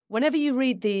Whenever you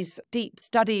read these deep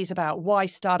studies about why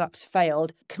startups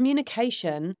failed,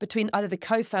 communication between either the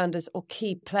co-founders or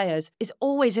key players is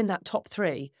always in that top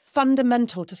three.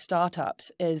 Fundamental to startups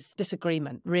is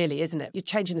disagreement, really, isn't it? You're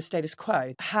changing the status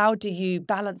quo. How do you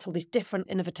balance all these different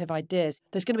innovative ideas?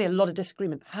 There's going to be a lot of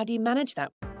disagreement. How do you manage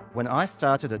that? When I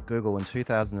started at Google in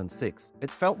 2006,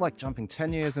 it felt like jumping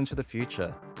 10 years into the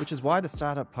future, which is why the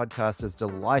Startup Podcast is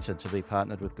delighted to be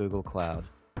partnered with Google Cloud.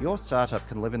 Your startup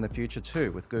can live in the future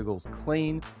too with Google's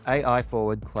clean,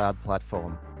 AI-forward cloud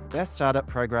platform. Their startup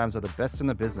programs are the best in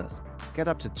the business. Get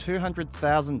up to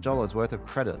 $200,000 worth of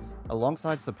credits,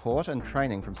 alongside support and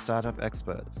training from startup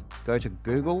experts. Go to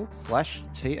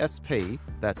Google/TSP,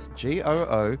 that's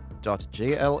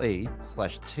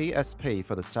GOO.GLE/TSP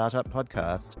for the Startup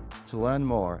Podcast to learn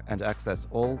more and access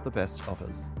all the best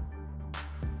offers.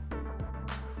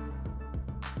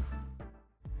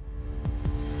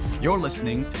 You're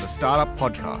listening to the Startup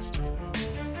Podcast,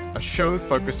 a show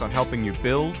focused on helping you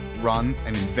build, run,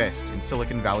 and invest in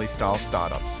Silicon Valley-style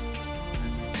startups.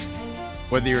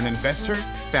 Whether you're an investor,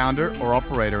 founder, or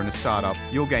operator in a startup,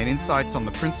 you'll gain insights on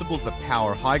the principles that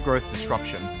power high-growth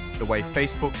disruption the way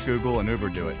Facebook, Google, and Uber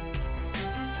do it.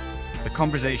 The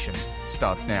conversation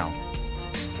starts now.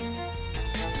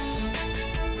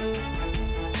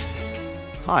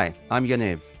 Hi, I'm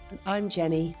Yaniv. I'm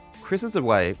Jenny. Chris is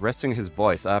away resting his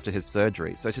voice after his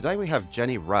surgery, so today we have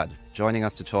Jenny Rudd joining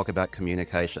us to talk about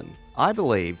communication. I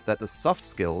believe that the soft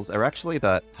skills are actually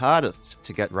the hardest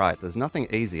to get right. There's nothing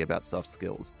easy about soft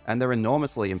skills, and they're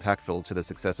enormously impactful to the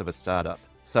success of a startup.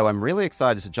 So I'm really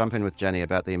excited to jump in with Jenny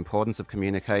about the importance of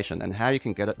communication and how you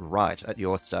can get it right at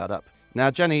your startup.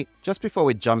 Now, Jenny, just before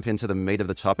we jump into the meat of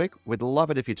the topic, we'd love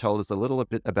it if you told us a little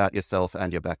bit about yourself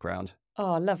and your background.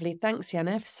 Oh, lovely. Thanks,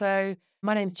 Yaniv. So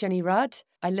my name's Jenny Rudd.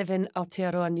 I live in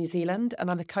Aotearoa, New Zealand,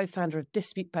 and I'm the co-founder of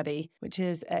Dispute Buddy, which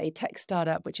is a tech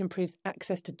startup which improves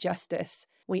access to justice.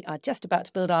 We are just about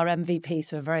to build our MVP,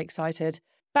 so we're very excited.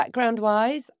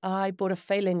 Background-wise, I bought a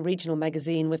failing regional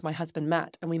magazine with my husband,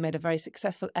 Matt, and we made a very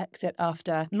successful exit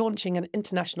after launching an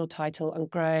international title and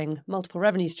growing multiple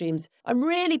revenue streams. I'm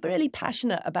really, really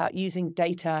passionate about using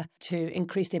data to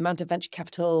increase the amount of venture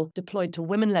capital deployed to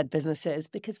women-led businesses,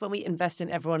 because when we invest in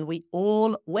everyone, we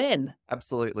all win.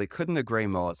 Absolutely. Couldn't agree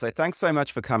more. So thanks so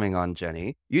much for coming on,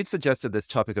 Jenny. You'd suggested this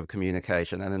topic of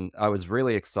communication, and I was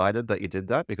really excited that you did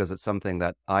that because it's something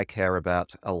that I care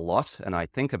about a lot and I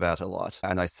think about a lot.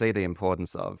 And I see the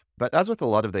importance of. But as with a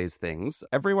lot of these things,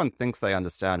 everyone thinks they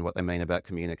understand what they mean about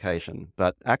communication,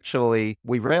 but actually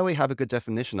we rarely have a good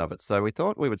definition of it. So we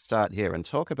thought we would start here and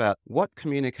talk about what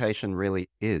communication really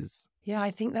is. Yeah, I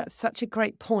think that's such a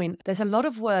great point. There's a lot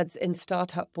of words in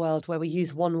startup world where we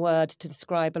use one word to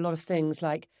describe a lot of things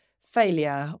like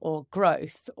failure or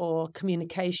growth or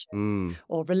communication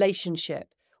or relationship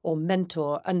or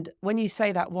mentor. And when you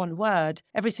say that one word,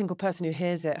 every single person who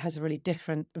hears it has a really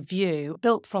different view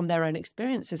built from their own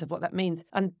experiences of what that means.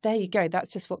 And there you go.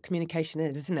 That's just what communication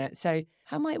is, isn't it? So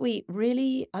how might we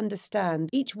really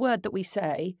understand each word that we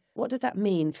say? What does that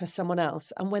mean for someone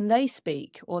else? And when they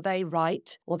speak or they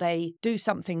write or they do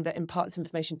something that imparts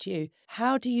information to you,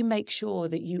 how do you make sure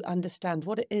that you understand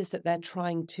what it is that they're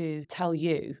trying to tell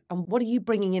you? And what are you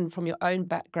bringing in from your own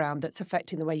background that's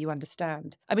affecting the way you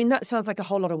understand? I mean, that sounds like a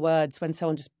whole lot of words when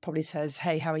someone just probably says,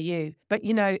 hey, how are you? But,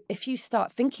 you know, if you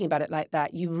start thinking about it like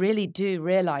that, you really do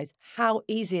realize how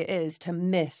easy it is to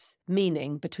miss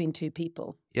meaning between two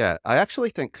people. Yeah, I actually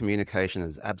think communication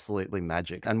is absolutely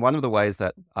magic. And one of the ways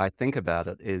that I think about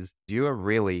it is you are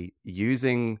really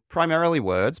using primarily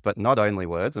words, but not only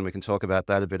words, and we can talk about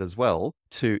that a bit as well,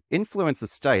 to influence the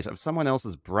state of someone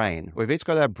else's brain. We've each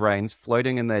got our brains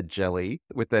floating in their jelly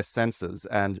with their senses,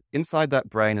 and inside that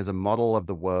brain is a model of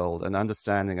the world, an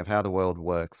understanding of how the world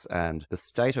works and the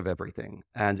state of everything.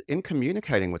 And in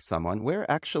communicating with someone, we're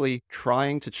actually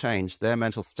trying to change their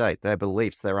mental state, their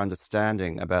beliefs, their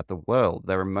understanding about the world,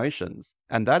 their emotions.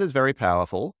 And that is very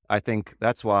powerful. I think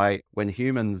that's why when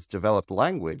humans developed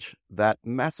language, that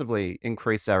massively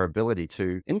increased our ability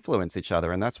to influence each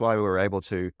other. And that's why we were able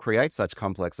to create such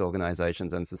complex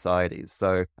organizations and societies.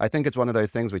 So I think it's one of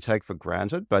those things we take for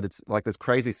granted, but it's like this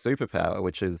crazy superpower,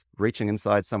 which is reaching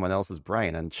inside someone else's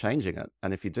brain and changing it.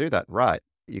 And if you do that right,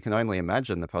 you can only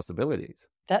imagine the possibilities.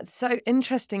 That's so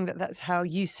interesting that that's how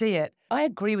you see it. I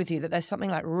agree with you that there's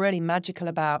something like really magical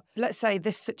about, let's say,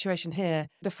 this situation here.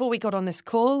 Before we got on this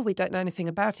call, we don't know anything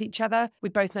about each other. We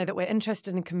both know that we're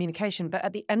interested in communication. But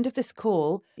at the end of this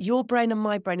call, your brain and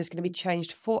my brain is going to be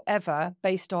changed forever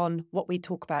based on what we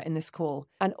talk about in this call.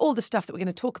 And all the stuff that we're going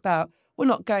to talk about, we're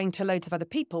not going to loads of other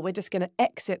people. We're just going to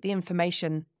exit the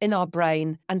information in our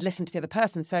brain and listen to the other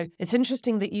person. So it's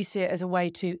interesting that you see it as a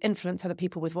way to influence other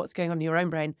people with what's going on in your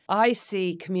own brain. I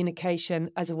see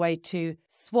communication as a way to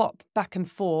swap back and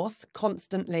forth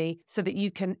constantly so that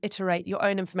you can iterate your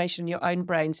own information in your own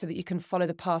brain so that you can follow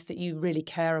the path that you really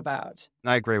care about.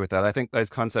 I agree with that. I think those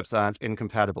concepts aren't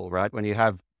incompatible, right? When you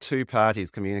have two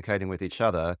parties communicating with each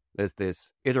other, there's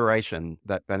this iteration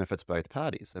that benefits both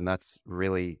parties. And that's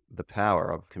really the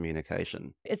power of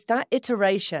communication. It's that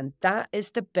iteration. That is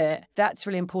the bit that's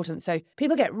really important. So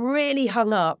people get really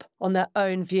hung up on their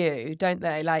own view, don't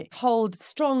they? Like, hold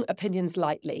strong opinions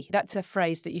lightly. That's a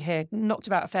phrase that you hear knocked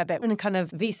about a fair bit in a kind of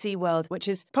VC world, which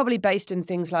is probably based in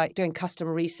things like doing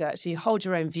customer research. So you hold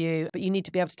your own view, but you need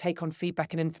to be able to take on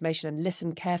feedback and information and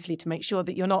listen carefully to make sure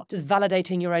that you're not just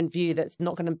validating your own view that's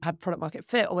not going to have product market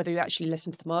fit, or whether you actually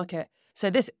listen to the market. So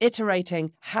this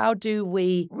iterating, how do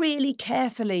we really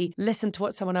carefully listen to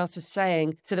what someone else is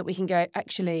saying so that we can go,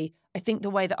 actually, I think the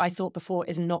way that I thought before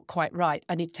is not quite right.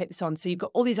 I need to take this on. So you've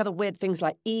got all these other weird things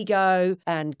like ego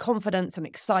and confidence and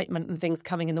excitement and things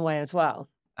coming in the way as well.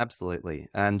 Absolutely.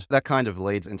 And that kind of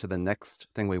leads into the next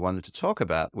thing we wanted to talk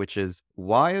about, which is,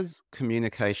 why is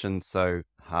communication so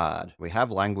hard? We have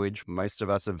language. Most of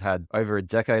us have had over a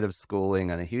decade of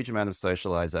schooling and a huge amount of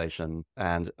socialization,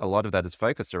 and a lot of that is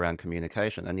focused around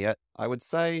communication. And yet, I would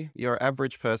say your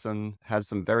average person has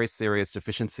some very serious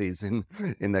deficiencies in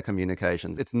their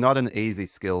communications. It's not an easy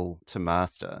skill to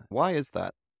master. Why is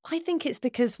that? I think it's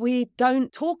because we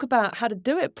don't talk about how to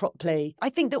do it properly. I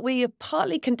think that we are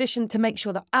partly conditioned to make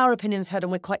sure that our opinion is heard,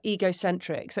 and we're quite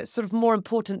egocentric. So it's sort of more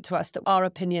important to us that our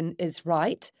opinion is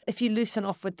right. If you loosen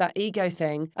off with that ego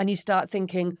thing and you start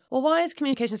thinking, well, why is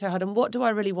communication so hard and what do I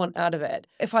really want out of it?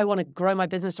 If I want to grow my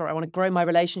business or I want to grow my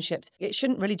relationships, it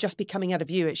shouldn't really just be coming out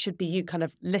of you. It should be you kind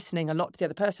of listening a lot to the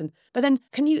other person. But then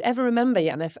can you ever remember,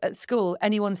 Jan, if at school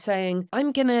anyone saying,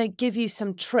 I'm going to give you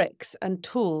some tricks and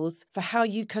tools for how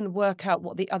you can work out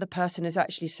what the other person is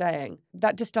actually saying?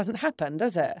 That just doesn't happen,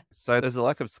 does it? So there's a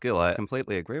lack of skill. I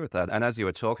completely agree with that. And as you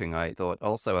were talking, I thought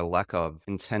also a lack of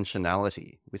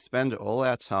intentionality. We spend all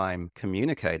our time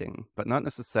communicating, but not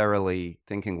necessarily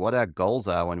thinking what our goals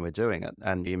are when we're doing it.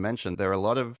 And you mentioned there are a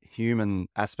lot of human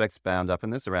aspects bound up in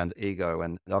this around ego.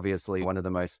 And obviously one of the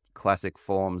most classic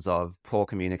forms of poor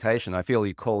communication, I feel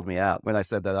you called me out when I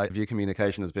said that I view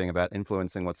communication as being about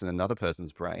influencing what's in another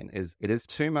person's brain, is it is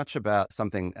too much about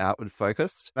something outward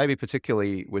focused. Maybe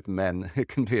particularly with men, it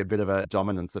can be a bit of a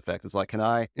dominance effect. It's like, can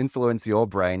I influence your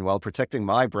brain while protecting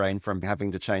my brain from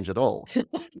having to change at all?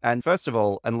 And first of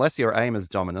all, unless your aim is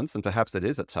dominance, and perhaps it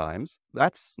is at times,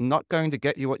 that's not going to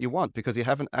get you what you want because you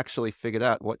haven't actually figured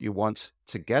out what you want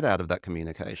to get out of that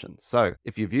communication. So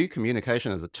if you view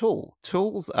communication as a tool,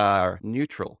 tools are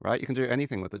neutral, right? You can do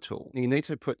anything with a tool. You need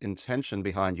to put intention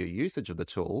behind your usage of the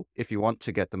tool if you want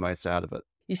to get the most out of it.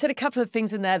 You said a couple of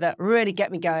things in there that really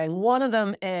get me going. One of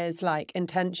them is like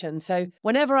intention. So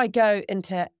whenever I go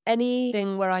into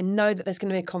anything where I know that there's going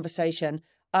to be a conversation,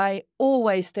 I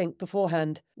always think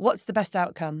beforehand, what's the best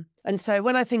outcome? And so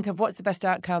when I think of what's the best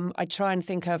outcome, I try and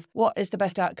think of what is the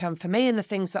best outcome for me and the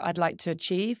things that I'd like to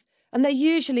achieve. And they're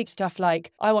usually stuff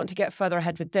like, I want to get further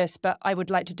ahead with this, but I would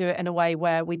like to do it in a way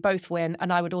where we both win.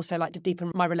 And I would also like to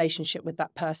deepen my relationship with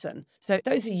that person. So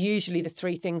those are usually the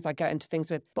three things I go into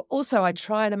things with. But also I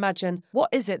try and imagine, what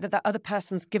is it that other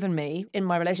person's given me in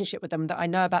my relationship with them that I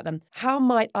know about them? How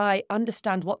might I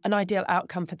understand what an ideal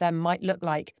outcome for them might look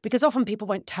like? Because often people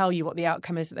won't tell you what the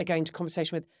outcome is that they're going to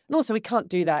conversation with. And also we can't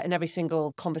do that in every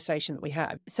single conversation that we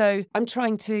have. So I'm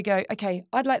trying to go, okay,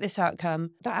 I'd like this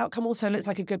outcome. That outcome also looks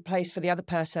like a good place for the other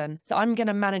person. So I'm going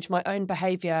to manage my own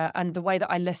behavior and the way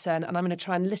that I listen, and I'm going to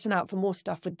try and listen out for more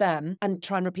stuff with them and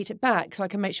try and repeat it back so I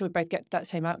can make sure we both get that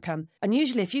same outcome. And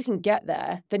usually if you can get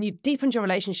there, then you've deepened your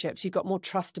relationships, you've got more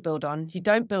trust to build on. You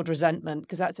don't build resentment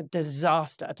because that's a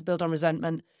disaster to build on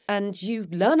resentment. And you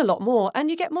learn a lot more and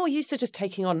you get more used to just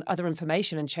taking on other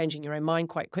information and changing your own mind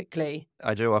quite quickly.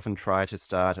 I do often try to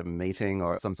start a meeting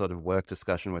or some sort of work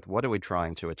discussion with, what are we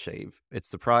trying to achieve? It's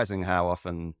surprising how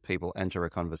often people enter a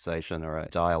conversation or a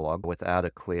dialogue without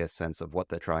a clear sense of what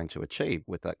they're trying to achieve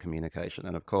with that communication.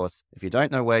 And of course, if you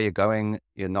don't know where you're going,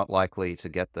 you're not likely to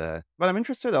get there. But I'm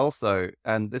interested also,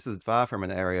 and this is far from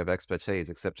an area of expertise,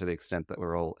 except to the extent that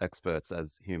we're all experts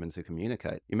as humans who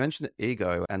communicate. You mentioned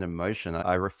ego and emotion.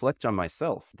 I reflect on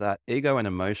myself that ego and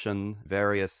emotion,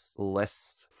 various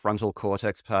less frontal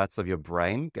cortex parts of your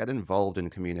brain, get involved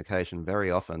in communication very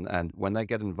often. And when they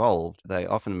get involved, they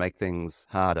often make things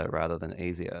harder rather than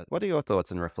easier. What are your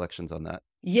thoughts and reflections on that?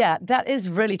 Yeah, that is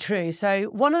really true. So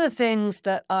one of the things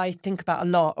that I think about a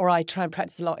lot, or I try and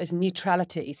practice a lot, is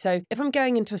neutrality. So if I'm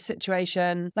going into a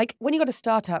situation, like when you've got a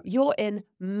startup, you're in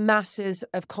masses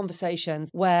of conversations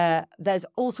where there's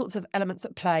all sorts of elements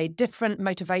at play, different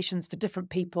motivations for different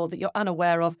people that you're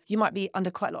unaware of. You might be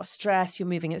under quite a lot of stress, you're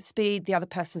moving at speed, the other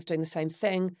person's doing the same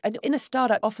thing. And in a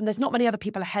startup, often there's not many other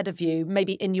people ahead of you,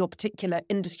 maybe in your particular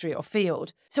industry or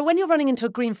field. So when you're running into a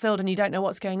green field and you don't know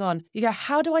what's going on, you go,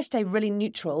 how do I stay really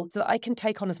neutral so that I can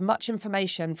take on as much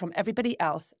information from everybody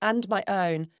else and my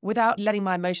own without letting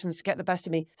my emotions get the best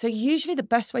of me? So usually the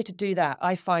best way to do that,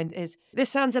 I find, is, this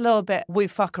sounds a little bit woo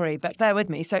fuckery, but bear with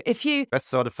me. So if you... Best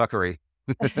sort of fuckery.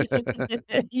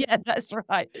 Yeah, that's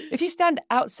right. If you stand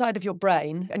outside of your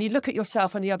brain and you look at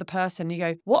yourself and the other person, you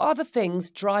go, what are the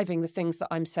things driving the things that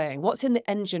I'm saying? What's in the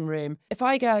engine room? If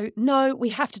I go, no, we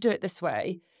have to do it this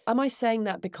way, am I saying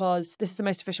that because this is the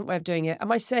most efficient way of doing it?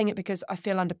 Am I saying it because I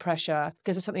feel under pressure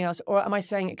because of something else? Or am I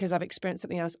saying it because I've experienced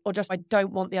something else? Or just I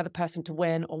don't want the other person to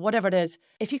win, or whatever it is?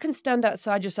 If you can stand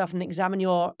outside yourself and examine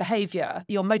your behavior,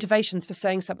 your motivations for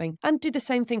saying something, and do the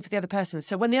same thing for the other person.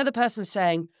 So when the other person's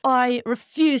saying, I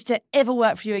refuse to ever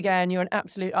work for you again, you're an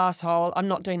absolute asshole, I'm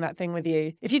not doing that thing with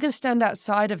you. If you can stand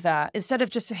outside of that, instead of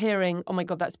just hearing, oh my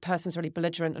God, that person's really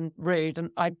belligerent and rude,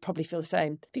 and I'd probably feel the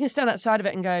same. If you can stand outside of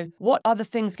it and go, what other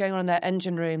things going on in their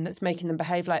engine room that's making them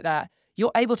behave like that?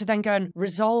 You're able to then go and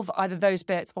resolve either those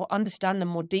bits or understand them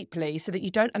more deeply so that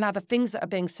you don't allow the things that are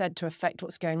being said to affect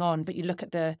what's going on, but you look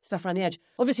at the stuff around the edge.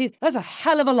 Obviously, that's a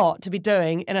hell of a lot to be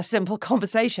doing in a simple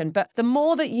conversation, but the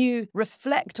more that you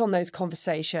reflect on those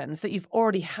conversations that you've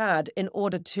already had in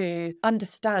order to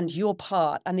understand your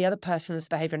part and the other person's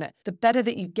behavior in it, the better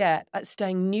that you get at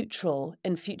staying neutral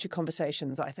in future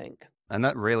conversations, I think. And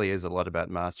that really is a lot about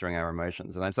mastering our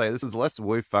emotions. And I'd say this is less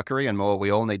woo fuckery and more we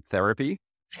all need therapy.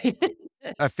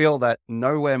 I feel that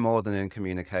nowhere more than in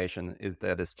communication is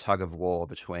there this tug of war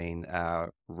between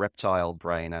our reptile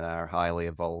brain and our highly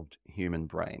evolved human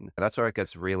brain. That's where it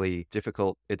gets really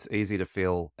difficult. It's easy to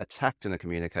feel attacked in a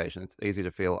communication. It's easy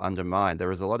to feel undermined.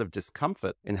 There is a lot of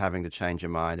discomfort in having to change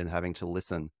your mind and having to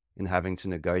listen, in having to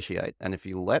negotiate. And if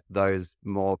you let those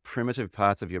more primitive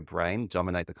parts of your brain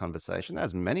dominate the conversation,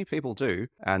 as many people do,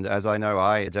 and as I know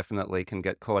I definitely can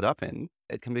get caught up in,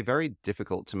 it can be very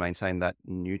difficult to maintain that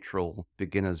neutral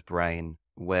beginner's brain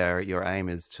where your aim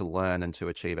is to learn and to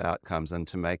achieve outcomes and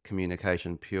to make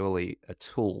communication purely a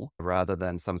tool rather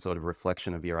than some sort of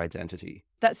reflection of your identity.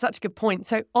 That's such a good point.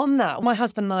 So on that, my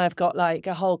husband and I have got like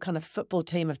a whole kind of football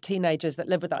team of teenagers that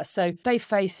live with us. So they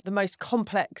face the most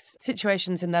complex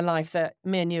situations in their life that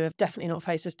me and you have definitely not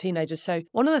faced as teenagers. So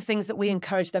one of the things that we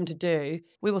encourage them to do,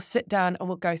 we will sit down and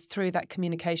we'll go through that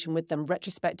communication with them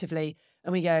retrospectively.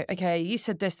 And we go, okay, you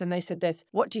said this, then they said this.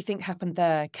 What do you think happened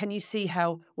there? Can you see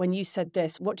how when you said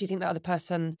this, what do you think the other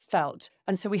person felt?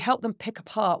 And so we help them pick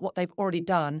apart what they've already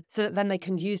done so that then they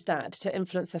can use that to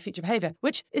influence their future behavior,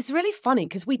 which is really funny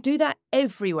because we do that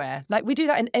everywhere. Like we do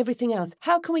that in everything else.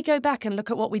 How can we go back and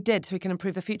look at what we did so we can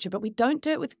improve the future? But we don't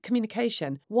do it with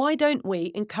communication. Why don't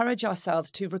we encourage ourselves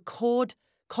to record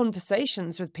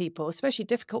conversations with people, especially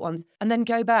difficult ones, and then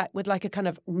go back with like a kind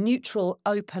of neutral,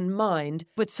 open mind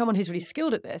with someone who's really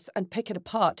skilled at this and pick it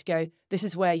apart to go, this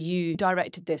is where you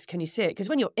directed this. Can you see it? Because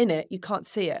when you're in it, you can't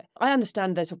see it. I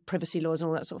understand there's privacy laws and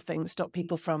all that sort of thing that stop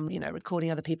people from,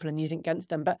 recording other people and using it against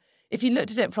them. But if you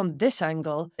looked at it from this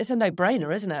angle, it's a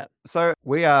no-brainer, isn't it? So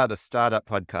we are the Startup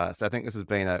Podcast. I think this has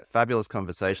been a fabulous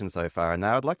conversation so far. And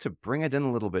now I'd like to bring it in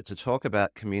a little bit to talk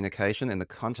about communication in the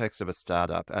context of a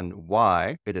startup and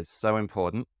why it is so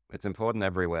important. It's important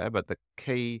everywhere, but the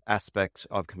key aspect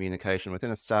of communication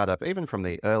within a startup, even from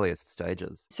the earliest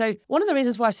stages. So one of the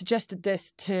reasons why I suggested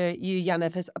this to you,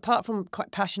 Yaniv, is apart from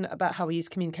quite passionate about how we use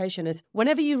communication, is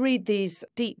whenever you read these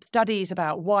deep studies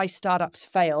about why startups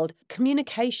failed,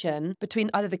 communication between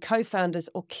either the co-founders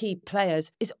or key players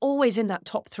is always in that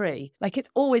top three. Like it's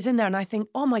always in there. And I think,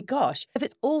 oh my gosh, if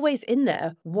it's always in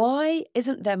there, why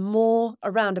isn't there more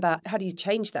around about how do you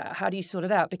change that? How do you sort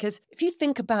it out? Because if you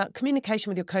think about communication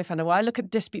with your co-founder, well, I look at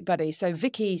Dispute Buddy. So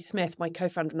Vicky Smith, my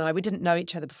co-founder, and I, we didn't know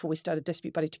each other before we started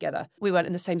Dispute Buddy together. We weren't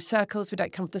in the same circles. We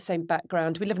don't come from the same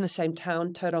background. We live in the same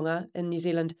town, Tauranga, in New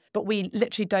Zealand, but we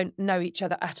literally don't know each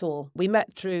other at all. We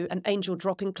met through an angel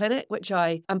dropping clinic, which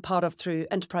I am part of through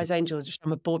Enterprise Angels, which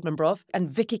I'm a board member of. And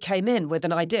Vicky came in with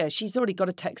an idea. She's already got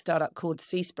a tech startup called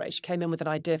Sea Spray. She came in with an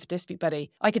idea for Dispute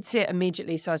Buddy. I could see it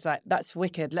immediately. So I was like, that's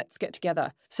wicked. Let's get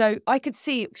together. So I could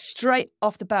see straight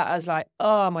off the bat, I was like,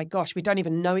 oh my gosh, we don't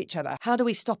even know know each other? How do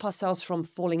we stop ourselves from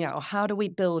falling out? Or how do we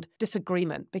build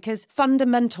disagreement? Because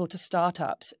fundamental to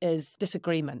startups is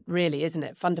disagreement, really, isn't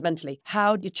it? Fundamentally,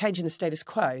 how you're changing the status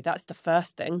quo. That's the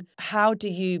first thing. How do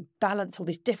you balance all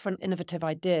these different innovative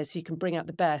ideas so you can bring out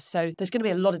the best? So there's going to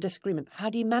be a lot of disagreement. How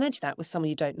do you manage that with someone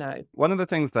you don't know? One of the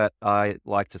things that I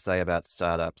like to say about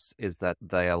startups is that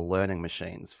they are learning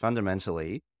machines.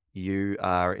 Fundamentally, you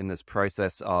are in this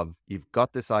process of you've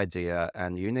got this idea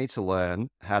and you need to learn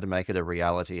how to make it a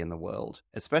reality in the world,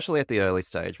 especially at the early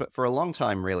stage, but for a long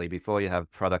time, really, before you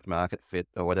have product market fit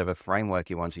or whatever framework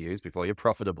you want to use, before you're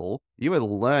profitable, you are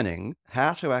learning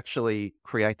how to actually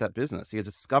create that business. You're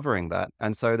discovering that.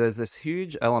 And so there's this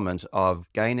huge element of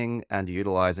gaining and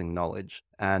utilizing knowledge.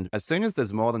 And as soon as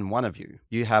there's more than one of you,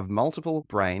 you have multiple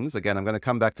brains. Again, I'm going to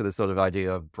come back to this sort of idea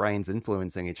of brains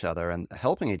influencing each other and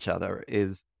helping each other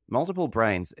is multiple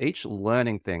brains, each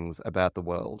learning things about the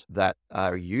world that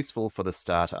are useful for the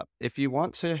startup. If you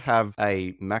want to have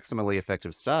a maximally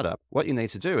effective startup, what you need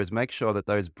to do is make sure that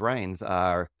those brains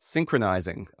are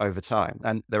synchronizing over time.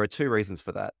 And there are two reasons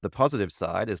for that. The positive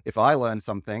side is if I learn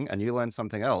something and you learn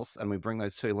something else, and we bring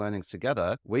those two learnings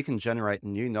together, we can generate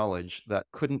new knowledge that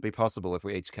couldn't be possible if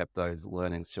we each kept those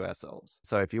learnings to ourselves.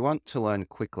 So if you want to learn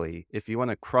quickly, if you want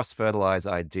to cross-fertilize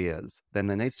ideas, then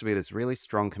there needs to be this really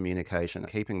strong communication,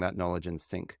 keeping that knowledge in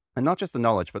sync. And not just the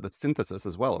knowledge, but the synthesis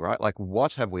as well, right? Like,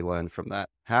 what have we learned from that?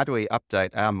 How do we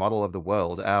update our model of the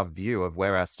world, our view of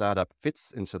where our startup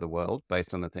fits into the world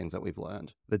based on the things that we've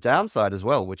learned? The downside as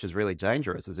well, which is really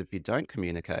dangerous, is if you don't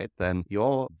communicate, then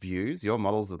your views, your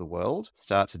models of the world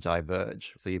start to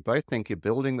diverge. So you both think you're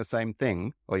building the same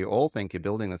thing, or you all think you're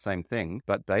building the same thing,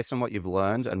 but based on what you've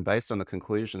learned and based on the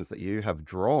conclusions that you have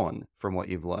drawn from what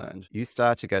you've learned, you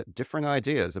start to get different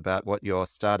ideas about what your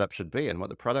startup should be and what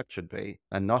the product should be.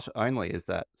 And not only is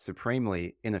that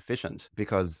supremely inefficient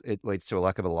because it leads to a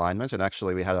lack of alignment, and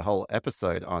actually we had a whole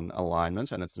episode on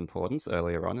alignment and its importance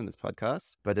earlier on in this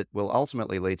podcast, but it will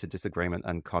ultimately lead to disagreement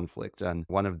and conflict. And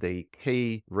one of the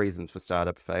key reasons for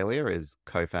startup failure is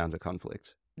co-founder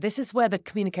conflict. This is where the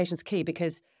communication's key,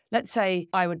 because let's say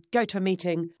I would go to a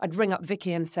meeting, I'd ring up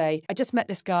Vicky and say, I just met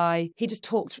this guy. He just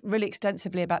talked really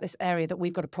extensively about this area that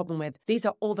we've got a problem with. These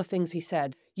are all the things he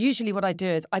said. Usually what I do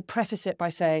is I preface it by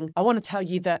saying, I want to tell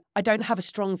you that I don't have a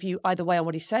strong view either way on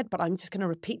what he said, but I'm just going to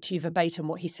repeat to you verbatim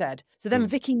what he said. So then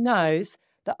Vicky knows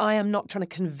that I am not trying to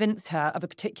convince her of a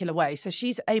particular way. So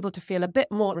she's able to feel a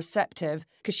bit more receptive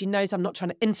because she knows I'm not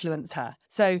trying to influence her.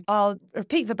 So I'll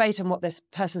repeat verbatim what this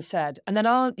person said, and then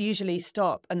I'll usually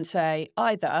stop and say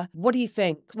either, what do you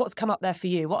think? What's come up there for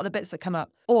you? What are the bits that come up?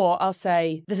 Or I'll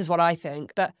say, this is what I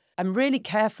think. But I'm really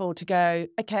careful to go,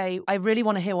 okay, I really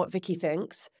want to hear what Vicky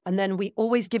thinks. And then we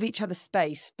always give each other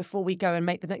space before we go and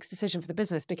make the next decision for the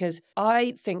business, because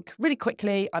I think really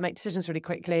quickly, I make decisions really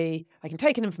quickly. I can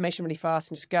take in information really fast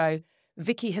and just go.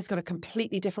 Vicky has got a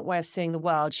completely different way of seeing the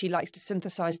world. She likes to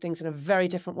synthesize things in a very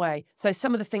different way. So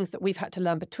some of the things that we've had to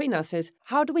learn between us is,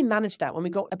 how do we manage that when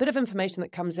we've got a bit of information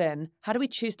that comes in? How do we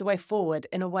choose the way forward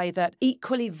in a way that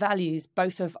equally values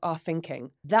both of our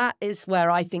thinking? That is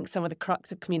where I think some of the crux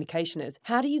of communication is.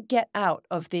 How do you get out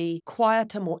of the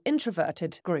quieter, more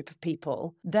introverted group of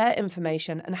people their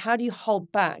information, and how do you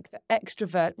hold back the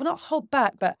extrovert? Well, not hold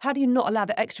back, but how do you not allow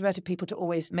the extroverted people to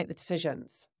always make the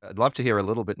decisions? I'd love to hear a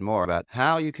little bit more about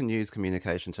how you can use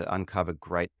communication to uncover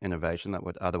great innovation that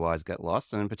would otherwise get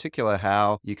lost, and in particular,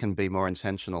 how you can be more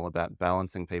intentional about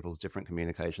balancing people's different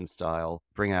communication style,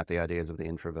 bring out the ideas of the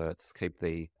introverts, keep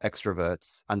the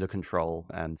extroverts under control,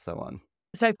 and so on.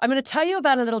 So I'm going to tell you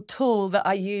about a little tool that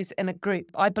I use in a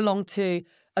group. I belong to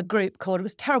a group called, it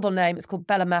was a terrible name, it's called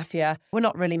Bella Mafia. We're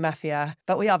not really mafia,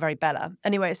 but we are very Bella.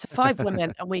 Anyway, it's 5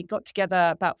 women, and we got together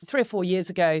about 3 or 4 years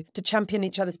ago to champion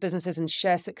each other's businesses and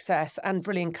share success and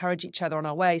really encourage each other on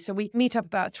our way. So we meet up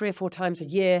about 3 or 4 times a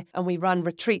year, and we run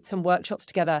retreats and workshops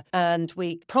together, and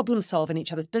we problem solve in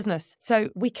each other's business. So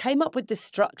we came up with this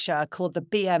structure called the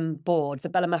BM board, the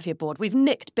Bella Mafia board. We've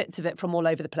nicked bits of it from all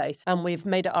over the place, and we've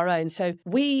made it our own. So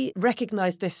we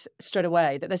recognized this straight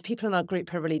away, that there's people in our group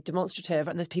who are really demonstrative,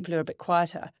 and there's people who are a bit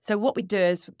quieter. So what we do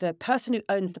is the person who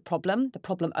owns the problem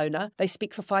owner, they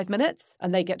speak for 5 minutes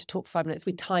and they get to talk for 5 minutes.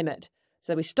 We time it.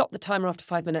 So we stop the timer after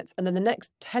 5 minutes. And then the next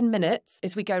 10 minutes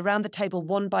is we go around the table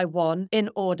one by one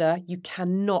in order. You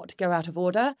cannot go out of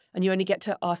order, and you only get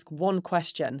to ask one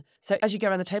question. So as you go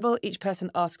around the table, each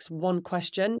person asks one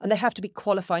question, and they have to be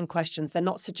qualifying questions. They're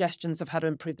not suggestions of how to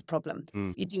improve the problem.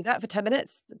 You do that for 10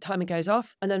 minutes, the timer goes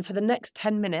off. And then for the next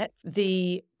 10 minutes,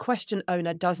 the question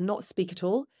owner does not speak at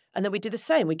all. And then we do the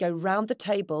same. We go round the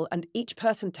table and each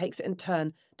person takes it in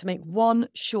turn to make one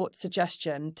short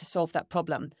suggestion to solve that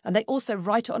problem. And they also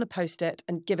write it on a Post-it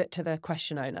and give it to the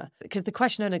question owner, because the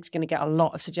question owner is going to get a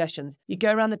lot of suggestions. You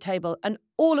go around the table and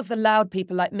all of the loud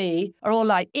people like me are all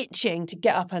like itching to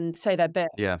get up and say their bit.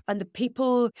 Yeah. And the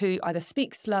people who either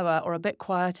speak slower or a bit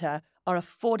quieter are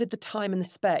afforded the time and the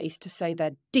space to say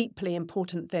their deeply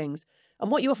important things. And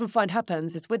what you often find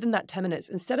happens is within that 10 minutes,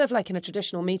 instead of like in a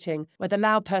traditional meeting where the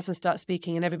loud person starts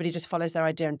speaking and everybody just follows their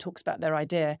idea and talks about their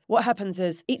idea, what happens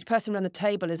is each person around the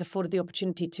table is afforded the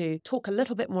opportunity to talk a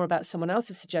little bit more about someone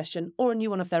else's suggestion or a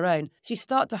new one of their own. So you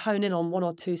start to hone in on one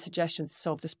or two suggestions to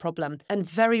solve this problem. And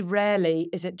very rarely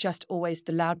is it just always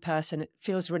the loud person. It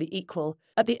feels really equal.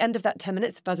 At the end of that 10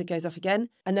 minutes, the buzzer goes off again.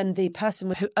 And then the person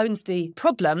who owns the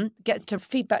problem gets to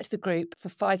feed back to the group for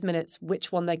 5 minutes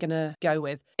which one they're going to go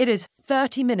with. It is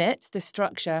 30 minutes, this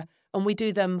structure, and we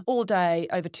do them all day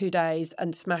over 2 days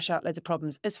and smash out loads of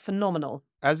problems. It's phenomenal.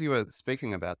 As you were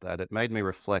speaking about that, it made me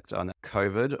reflect on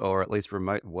COVID, or at least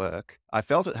remote work. I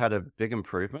felt it had a big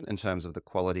improvement in terms of the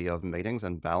quality of meetings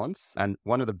and balance. And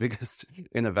one of the biggest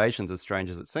innovations, as strange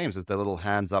as it seems, is the little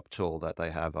hands up tool that they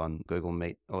have on Google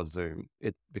Meet or Zoom.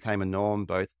 It became a norm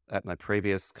both at my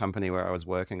previous company where I was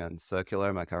working on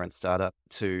Circular, my current startup,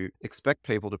 to expect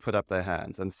people to put up their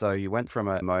hands. And so you went from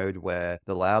a mode where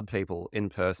the loud people in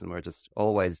person were just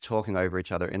always talking over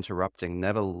each other, interrupting,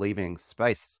 never leaving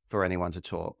space for anyone to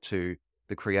talk, to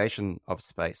the creation of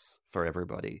space for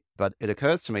everybody. But it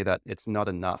occurs to me that it's not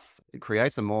enough. It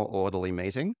creates a more orderly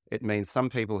meeting. It means some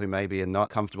people who maybe are not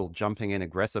comfortable jumping in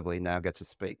aggressively now get to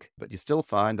speak. But you still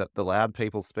find that the loud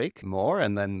people speak more,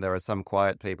 and then there are some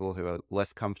quiet people who are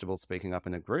less comfortable speaking up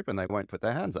in a group and they won't put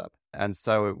their hands up. And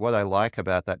so what I like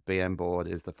about that BM board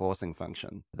is the forcing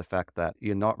function. The fact that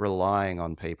you're not relying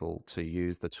on people to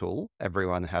use the tool.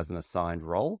 Everyone has an assigned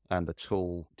role and the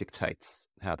tool dictates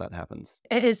how that happens.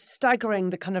 It is staggering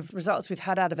the kind of results we've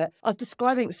had out of it. I was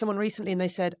describing it to someone recently and they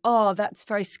said, oh, that's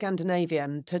very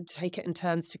Scandinavian to take it in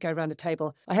turns to go around a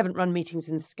table. I haven't run meetings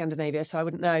in Scandinavia, so I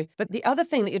wouldn't know. But the other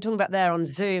thing that you're talking about there on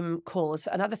Zoom calls,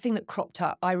 another thing that cropped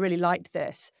up, I really liked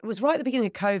this. It was right at the beginning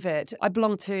of COVID. I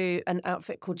belonged to an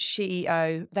outfit called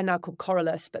SheEO. They're now called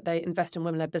Correlus, but they invest in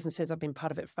women-led businesses. I've been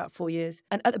part of it for about 4 years.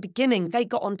 And at the beginning, they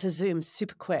got onto Zoom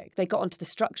super quick. They got onto the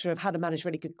structure of how to manage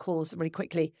really good calls really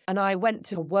quickly. And I went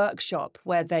to a workshop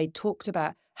where they talked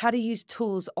about how to use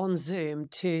tools on Zoom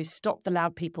to stop the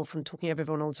loud people from talking over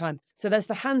everyone all the time. So there's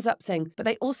the hands up thing, but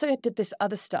they also did this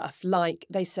other stuff. Like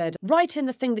they said, write in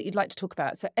the thing that you'd like to talk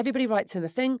about. So everybody writes in the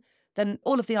thing, then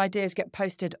all of the ideas get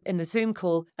posted in the Zoom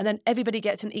call, and then everybody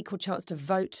gets an equal chance to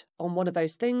vote on one of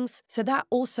those things. So that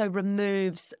also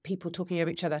removes people talking over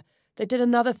each other. They did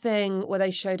another thing where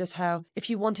they showed us how if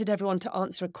you wanted everyone to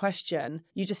answer a question,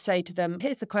 you just say to them,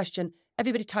 here's the question,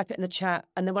 everybody type it in the chat.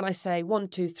 And then when I say 1,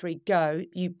 2, 3, go,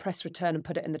 you press return and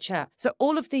put it in the chat. So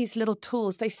all of these little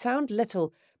tools, they sound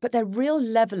little, but they're real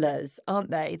levelers,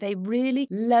 aren't they? They really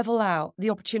level out the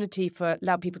opportunity for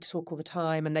loud people to talk all the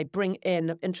time, and they bring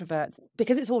in introverts.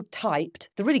 Because it's all typed,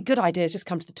 the really good ideas just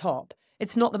come to the top.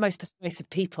 It's not the most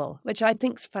persuasive people, which I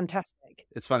think is fantastic.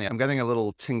 It's funny. I'm getting a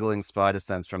little tingling spider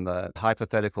sense from the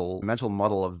hypothetical mental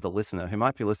model of the listener who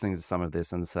might be listening to some of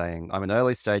this and saying, I'm an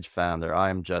early stage founder.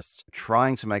 I am just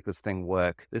trying to make this thing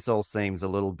work. This all seems a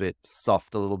little bit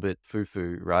soft, a little bit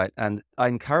foo-foo, right? And I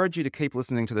encourage you to keep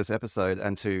listening to this episode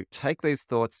and to take these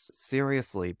thoughts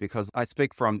seriously, because I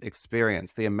speak from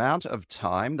experience. The amount of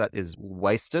time that is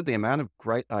wasted, the amount of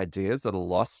great ideas that are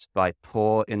lost by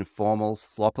poor, informal,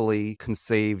 sloppily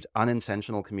conceived,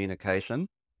 unintentional communication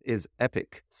is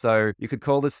epic. So you could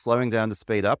call this slowing down to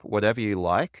speed up, whatever you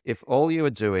like. If all you are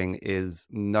doing is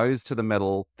nose to the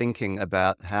metal, thinking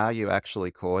about how you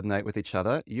actually coordinate with each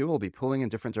other, you will be pulling in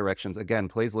different directions. Again,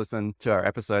 please listen to our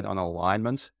episode on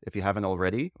alignment if you haven't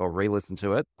already, or re-listen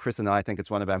to it. Chris and I think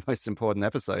it's one of our most important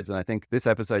episodes. And I think this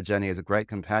episode, Jenny, is a great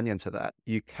companion to that.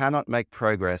 You cannot make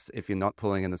progress if you're not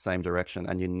pulling in the same direction.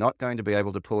 And you're not going to be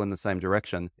able to pull in the same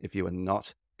direction if you are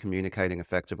not communicating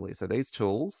effectively. So these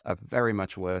tools are very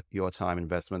much worth your time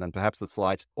investment, and perhaps the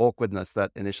slight awkwardness that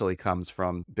initially comes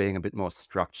from being a bit more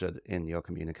structured in your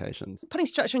communications. Putting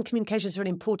structure in communication is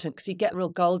really important because you get real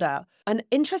gold out. And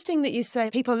interesting that you say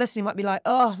people listening might be like,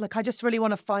 oh, look, I just really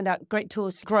want to find out great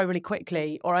tools to grow really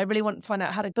quickly, or I really want to find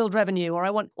out how to build revenue, or I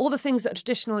want all the things that are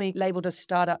traditionally labeled as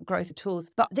startup growth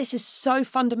tools. But this is so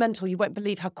fundamental. You won't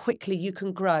believe how quickly you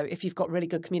can grow if you've got really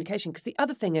good communication. Because the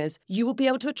other thing is you will be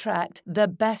able to attract the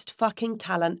best best fucking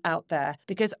talent out there,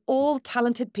 because all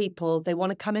talented people, they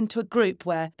want to come into a group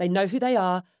where they know who they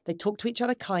are, they talk to each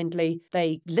other kindly,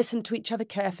 they listen to each other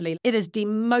carefully. It is the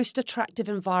most attractive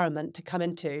environment to come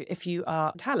into if you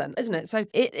are talent, isn't it? So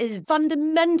it is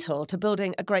fundamental to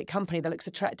building a great company that looks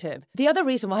attractive. The other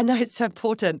reason why I know it's so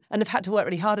important and have had to work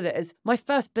really hard at it is my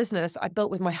first business I built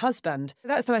with my husband.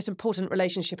 That's the most important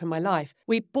relationship in my life.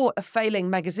 We bought a failing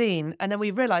magazine and then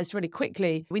we realized really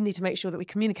quickly we need to make sure that we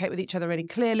communicate with each other really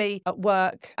clearly at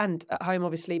work and at home,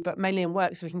 obviously, but mainly in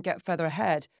work so we can get further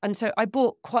ahead. And so I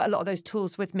brought quite a lot of those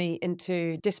tools with me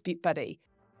into Dispute Buddy.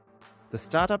 The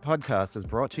Startup Podcast is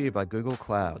brought to you by Google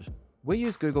Cloud. We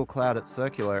use Google Cloud at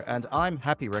Circular, and I'm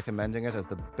happy recommending it as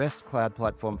the best cloud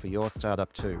platform for your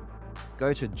startup too.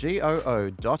 Go to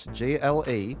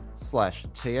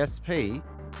goo.gle/TSP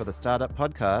for the Startup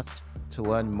Podcast to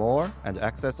learn more and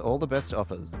access all the best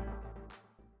offers.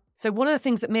 So one of the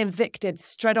things that me and Vic did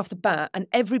straight off the bat, and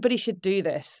everybody should do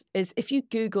this, is if you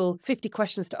Google 50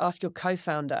 questions to ask your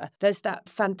co-founder, there's that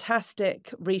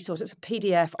fantastic resource. It's a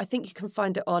PDF. I think you can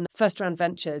find it on First Round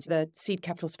Ventures, the seed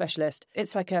capital specialist.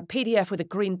 It's like a PDF with a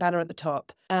green banner at the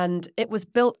top. And it was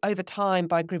built over time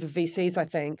by a group of VCs, I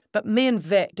think. But me and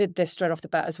Vic did this straight off the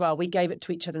bat as well. We gave it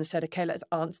to each other and said, okay, let's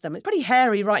answer them. It's pretty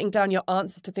hairy writing down your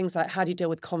answers to things like, how do you deal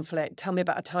with conflict? Tell me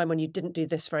about a time when you didn't do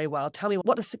this very well. Tell me,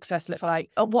 what does success look like?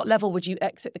 At what level would you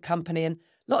exit the company? And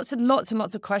lots and lots and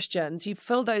lots of questions. You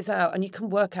fill those out and you can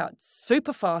work out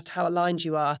super fast how aligned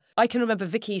you are. I can remember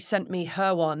Vicky sent me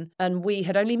her one and we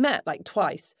had only met like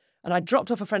twice. And I dropped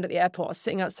off a friend at the airport. I was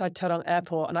sitting outside Tudong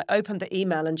Airport and I opened the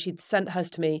email and she'd sent hers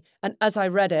to me. And as I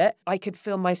read it, I could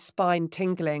feel my spine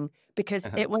tingling because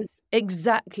it was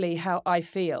exactly how I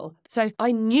feel. So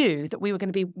I knew that we were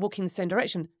going to be walking in the same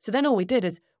direction. So then all we did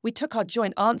is we took our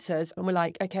joint answers and we're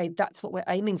like, okay, that's what we're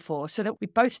aiming for, so that we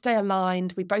both stay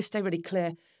aligned, we both stay really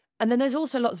clear. And then there's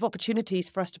also lots of opportunities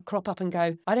for us to crop up and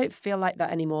go, I don't feel like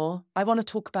that anymore. I want to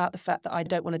talk about the fact that I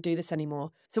don't want to do this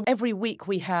anymore. So every week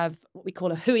we have what we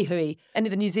call a hui hui. Any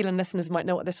of the New Zealand listeners might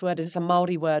know what this word is. It's a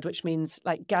Māori word, which means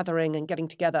like gathering and getting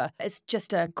together. It's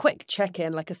just a quick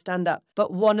check-in, like a stand-up.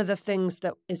 But one of the things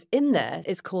that is in there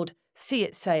is called See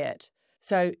It, Say It.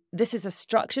 So this is a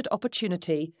structured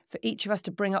opportunity for each of us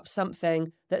to bring up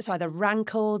something that's either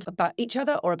rankled about each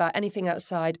other or about anything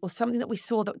outside, or something that we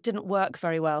saw that didn't work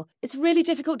very well. It's really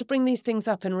difficult to bring these things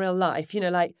up in real life. You know,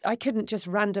 like I couldn't just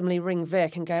randomly ring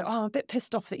Vic and go, oh, I'm a bit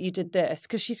pissed off that you did this,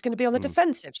 because she's going to be on the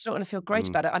defensive. She's not going to feel great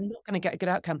about it. I'm not going to get a good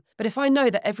outcome. But if I know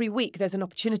that every week there's an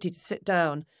opportunity to sit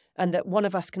down and that one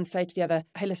of us can say to the other,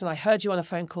 hey, listen, I heard you on a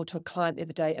phone call to a client the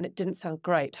other day and it didn't sound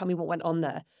great. Tell me what went on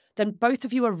there. Then both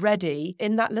of you are ready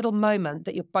in that little moment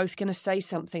that you're both going to say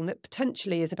something that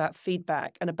potentially is about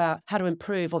feedback and about how to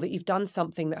improve, or that you've done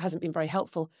something that hasn't been very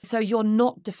helpful. So you're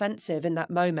not defensive in that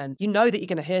moment. You know that you're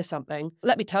going to hear something.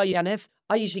 Let me tell you, Yaniv,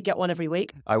 I usually get one every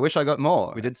week. I wish I got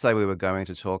more. We did say we were going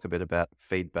to talk a bit about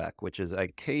feedback, which is a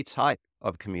key type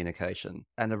of communication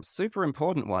and a super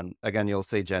important one. Again, you'll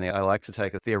see, Jenny, I like to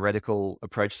take a theoretical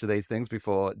approach to these things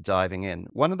before diving in.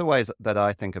 One of the ways that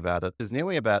I think about it is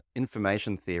nearly about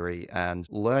information theory and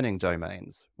learning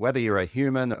domains. Whether you're a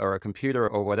human or a computer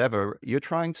or whatever, you're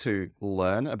trying to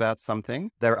learn about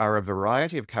something. There are a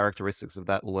variety of characteristics of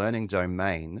that learning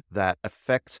domain that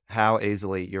affect how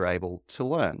easily you're able to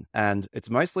learn. And it's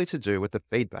mostly to do with the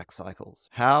feedback cycles.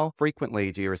 How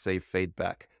frequently do you receive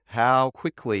feedback? How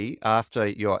quickly after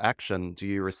your action do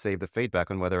you receive the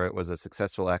feedback on whether it was a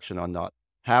successful action or not?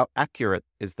 How accurate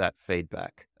is that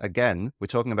feedback? Again, we're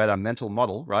talking about our mental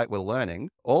model, right? We're learning.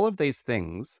 All of these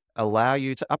things allow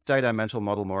you to update our mental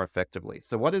model more effectively.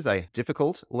 So what is a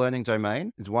difficult learning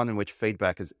domain is one in which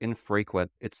feedback is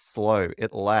infrequent, it's slow,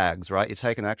 it lags, right? You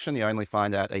take an action, you only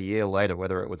find out a year later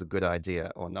whether it was a good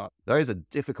idea or not. Those are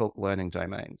difficult learning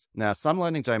domains. Now, some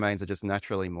learning domains are just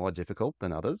naturally more difficult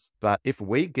than others, but if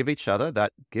we give each other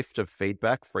that gift of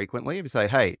feedback frequently, if you say,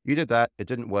 hey, you did that, it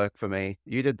didn't work for me,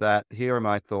 you did that, here are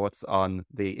my thoughts on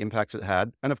the impact it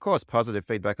had, and of course, positive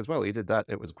feedback as well. You did that,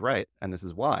 it was great, and this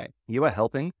is why. You are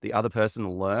helping the other person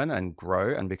learn and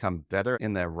grow and become better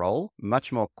in their role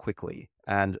much more quickly.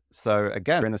 And so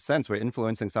again, in a sense, we're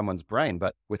influencing someone's brain,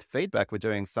 but with feedback, we're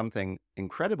doing something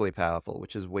incredibly powerful,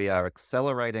 which is we are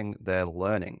accelerating their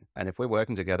learning. And if we're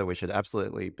working together, we should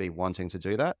absolutely be wanting to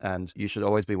do that. And you should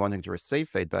always be wanting to receive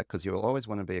feedback because you will always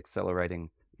want to be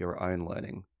accelerating your own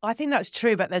learning. I think that's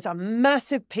true, but there's a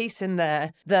massive piece in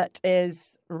there that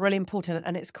is really important,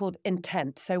 and it's called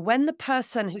intent. So when the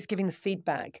person who's giving the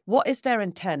feedback, what is their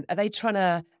intent? Are they trying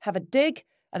to have a dig?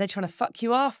 Are they trying to fuck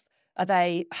you off? Are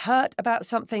they hurt about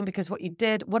something because what you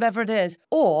did, whatever it is?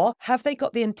 Or have they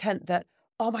got the intent that,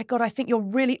 oh my God, I think you're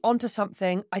really onto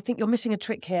something. I think you're missing a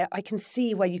trick here. I can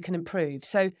see where you can improve.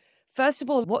 So first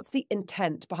of all, what's the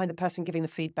intent behind the person giving the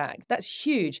feedback? That's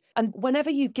huge. And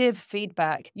whenever you give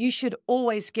feedback, you should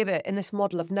always give it in this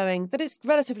model of knowing that it's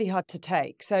relatively hard to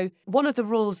take. So one of the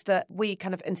rules that we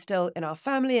kind of instill in our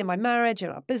family, in my marriage, in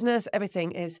our business,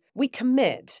 everything is we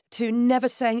commit to never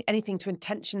saying anything to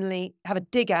intentionally have a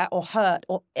dig at or hurt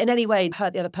or in any way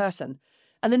hurt the other person.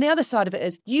 And then the other side of it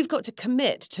is you've got to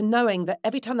commit to knowing that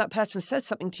every time that person says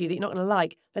something to you that you're not going to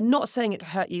like, they're not saying it to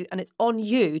hurt you, and it's on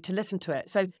you to listen to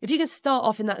it. So if you can start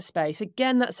off in that space,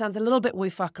 again, that sounds a little bit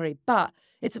woo-fuckery, but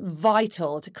it's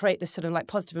vital to create this sort of like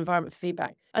positive environment for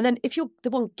feedback. And then if you're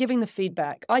the one giving the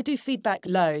feedback, I do feedback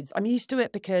loads. I'm used to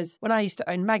it because when I used to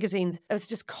own magazines, it was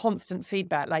just constant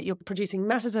feedback. Like you're producing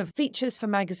masses of features for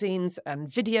magazines and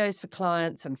videos for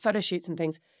clients and photo shoots and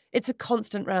things. It's a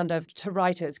constant round of to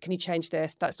writers. Can you change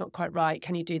this? That's not quite right.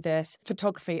 Can you do this?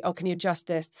 Photography. Oh, can you adjust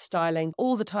this? Styling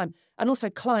all the time. And also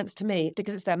clients to me,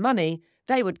 because it's their money,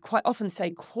 they would quite often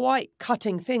say quite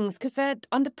cutting things because they're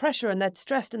under pressure and they're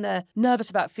stressed and they're nervous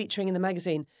about featuring in the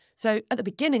magazine. So at the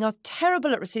beginning, I was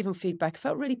terrible at receiving feedback. It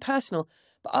felt really personal.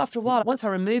 But after a while, once I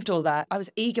removed all that, I was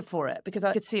eager for it because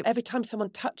I could see every time someone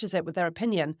touches it with their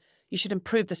opinion, you should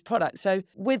improve this product. So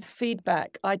with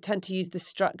feedback, I tend to use this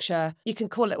structure. You can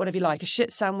call it whatever you like, a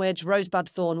shit sandwich, rosebud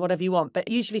thorn, whatever you want. But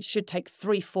usually it should take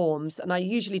 3 forms. And I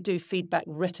usually do feedback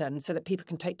written so that people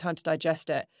can take time to digest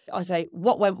it. I say,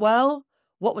 what went well?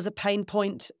 What was a pain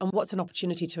point and what's an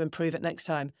opportunity to improve it next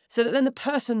time? So that then the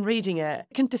person reading it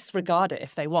can disregard it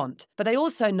if they want. But they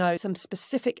also know some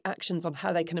specific actions on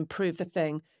how they can improve the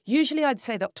thing. Usually I'd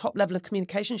say that top level of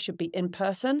communication should be in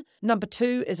person. Number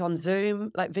 2 is on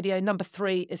Zoom, like video. Number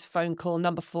 3 is phone call.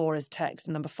 Number 4 is text.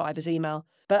 And number 5 is email.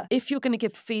 But if you're going to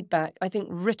give feedback, I think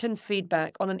written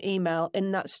feedback on an email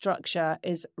in that structure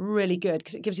is really good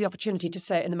because it gives you the opportunity to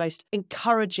say it in the most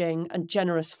encouraging and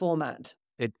generous format.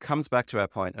 It comes back to our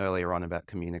point earlier on about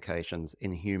communications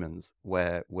in humans,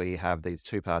 where we have these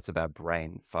 2 parts of our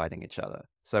brain fighting each other.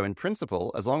 So in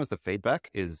principle, as long as the feedback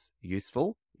is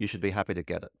useful, you should be happy to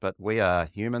get it. But we are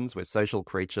humans, we're social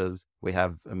creatures, we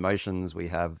have emotions, we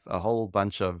have a whole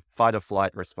bunch of fight or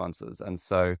flight responses. And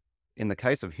so in the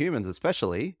case of humans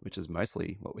especially, which is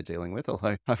mostly what we're dealing with,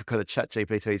 although I've got a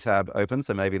ChatGPT tab open,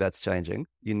 so maybe that's changing,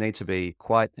 you need to be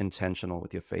quite intentional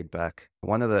with your feedback.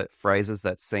 One of the phrases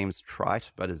that seems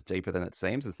trite but is deeper than it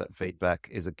seems is that feedback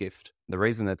is a gift. The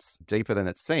reason it's deeper than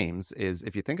it seems is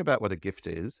if you think about what a gift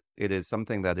is, it is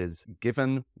something that is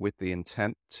given with the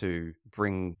intent to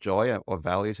bring joy or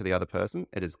value to the other person.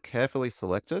 It is carefully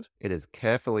selected. It is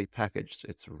carefully packaged.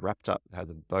 It's wrapped up, it has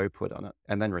a bow put on it.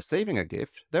 And then receiving a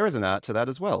gift, there is an art to that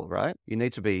as well, right? You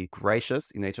need to be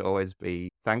gracious. You need to always be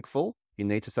thankful. You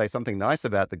need to say something nice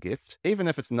about the gift, even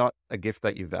if it's not a gift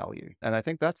that you value. And I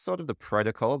think that's sort of the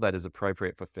protocol that is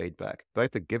appropriate for feedback.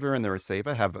 Both the giver and the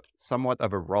receiver have somewhat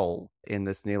of a role in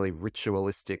this nearly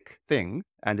ritualistic thing.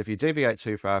 And if you deviate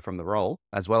too far from the role,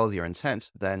 as well as your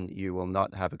intent, then you will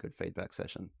not have a good feedback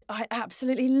session. I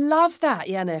absolutely love that,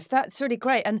 Yanif. That's really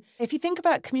great. And if you think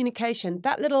about communication,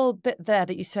 that little bit there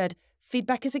that you said,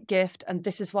 feedback is a gift, and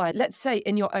this is why. Let's say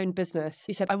in your own business,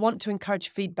 you said, I want to encourage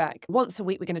feedback. Once a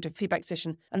week, we're going to do a feedback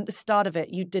session. And at the start of it,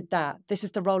 you did that. This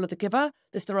is the role of the giver.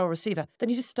 This is the role of receiver. Then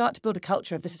you just start to build a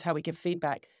culture of this is how we give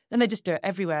feedback. Then they just do it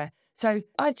everywhere. So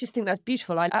I just think that's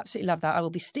beautiful. I absolutely love that. I will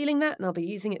be stealing that and I'll be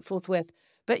using it forthwith.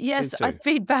 But yes,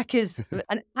 feedback is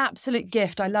an absolute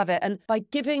gift. I love it. And by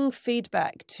giving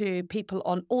feedback to people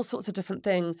on all sorts of different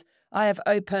things, I have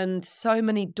opened so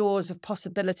many doors of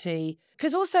possibility.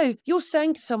 Because also, you're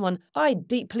saying to someone, I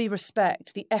deeply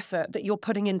respect the effort that you're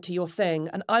putting into your thing,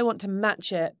 and I want to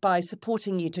match it by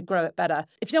supporting you to grow it better.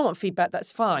 If you don't want feedback,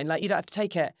 that's fine. Like, you don't have to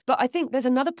take it. But I think there's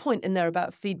another point in there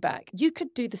about feedback. You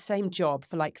could do the same job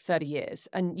for like 30 years,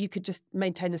 and you could just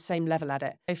maintain the same level at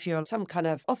it. If you're some kind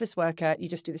of office worker, you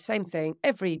just do the same thing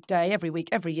every day, every week,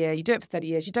 every year. You do it for 30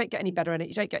 years. You don't get any better at it.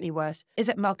 You don't get any worse. Is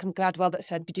it Malcolm Gladwell that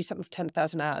said, you do something for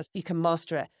 10,000 hours, you can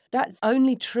master it? That's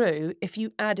only true if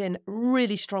you add in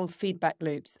really strong feedback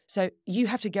loops. So you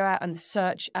have to go out and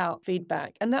search out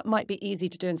feedback. And that might be easy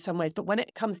to do in some ways. But when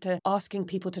it comes to asking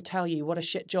people to tell you what a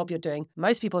shit job you're doing,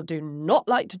 most people do not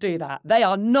like to do that. They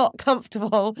are not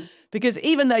comfortable because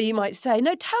even though you might say,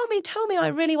 no, tell me, I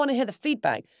really want to hear the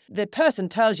feedback. The person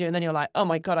tells you and then you're like, oh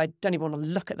my God, I don't even want to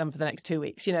look at them for the next 2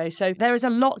 weeks, you know? So there is a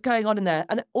lot going on in there.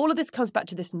 And all of this comes back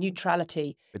to this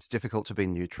neutrality. It's difficult to be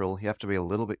neutral. You have to be a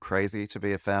little bit crazy to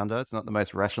be a founder. It's not the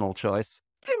most rational choice.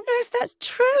 I don't know if that's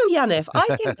true, Yanif.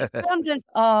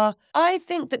 I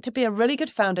think that to be a really good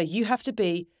founder, you have to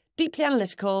be deeply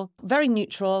analytical, very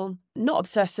neutral, not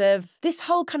obsessive. This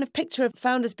whole kind of picture of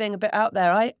founders being a bit out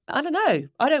there, I don't know.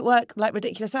 I don't work like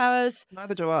ridiculous hours.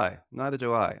 Neither do I. Neither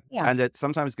do I. Yeah. And it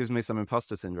sometimes gives me some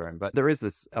imposter syndrome, but there is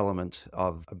this element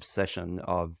of obsession,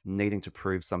 of needing to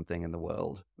prove something in the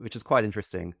world, which is quite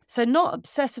interesting. So not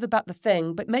obsessive about the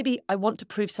thing, but maybe I want to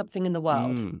prove something in the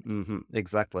world.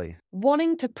 Exactly.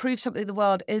 Wanting to prove something in the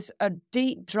world is a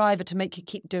deep driver to make you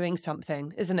keep doing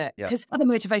something, isn't it? Because other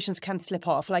motivations can slip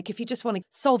off. Like if you just want to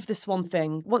solve this one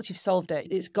thing, once you've solved it,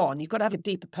 it's gone. You've got to have a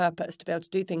deeper purpose to be able to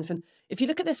do things. And if you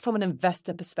look at this from an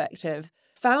investor perspective,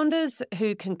 founders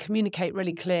who can communicate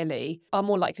really clearly are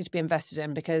more likely to be invested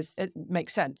in because it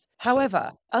makes sense.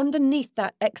 However, underneath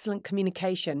that excellent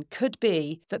communication could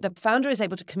be that the founder is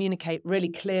able to communicate really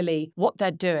clearly what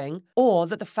they're doing, or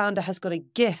that the founder has got a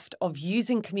gift of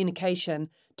using communication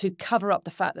to cover up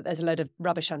the fact that there's a load of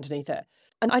rubbish underneath it.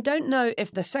 And I don't know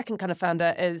if the second kind of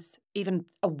founder is even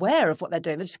aware of what they're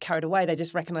doing. They're just carried away. They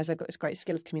just recognize they've got this great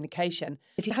skill of communication.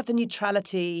 If you have the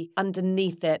neutrality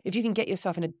underneath it, if you can get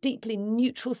yourself in a deeply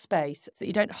neutral space so that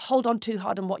you don't hold on too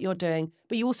hard on what you're doing,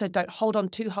 but you also don't hold on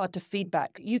too hard to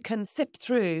feedback, you can sift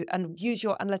through and use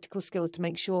your analytical skills to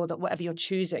make sure that whatever you're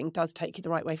choosing does take you the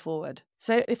right way forward.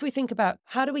 So if we think about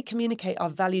how do we communicate our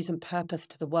values and purpose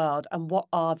to the world, and what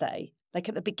are they? Like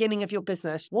at the beginning of your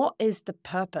business, what is the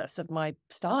purpose of my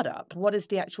startup? What is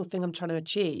the actual thing I'm trying to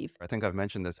achieve? I think I've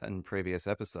mentioned this in previous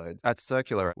episodes. At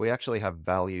Circular, we actually have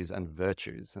values and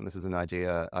virtues. And this is an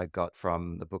idea I got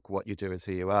from the book, What You Do Is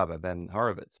Who You Are by Ben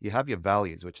Horowitz. You have your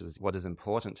values, which is what is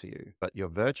important to you, but your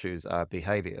virtues are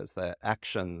behaviors. They're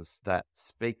actions that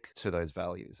speak to those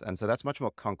values. And so that's much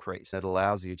more concrete. It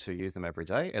allows you to use them every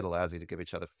day. It allows you to give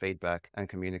each other feedback and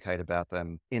communicate about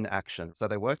them in action. So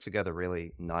they work together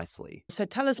really nicely. So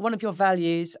tell us one of your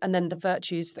values and then the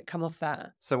virtues that come off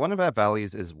that. So one of our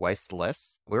values is waste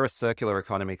less. We're a circular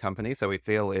economy company, so we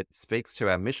feel it speaks to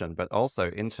our mission, but also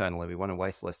internally, we want to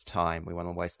waste less time. We want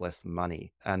to waste less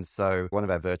money. And so one of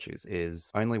our virtues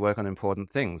is only work on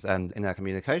important things. And in our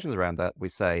communications around that, we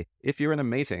say, if you're in a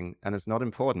meeting and it's not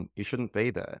important, you shouldn't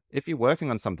be there. If you're working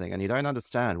on something and you don't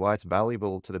understand why it's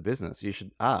valuable to the business, you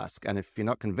should ask. And if you're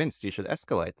not convinced, you should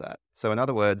escalate that. So in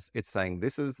other words, it's saying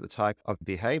this is the type of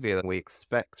behavior that we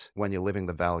expect when you're living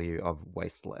the value of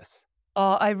waste less.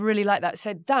 Oh, I really like that.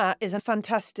 So that is a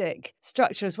fantastic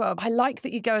structure as well. I like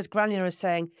that you go as granular as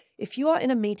saying, if you are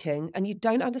in a meeting and you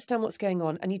don't understand what's going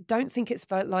on and you don't think it's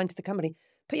aligned to the company,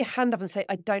 put your hand up and say,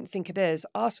 I don't think it is.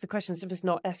 Ask the questions, if it's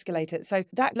not, escalate it. So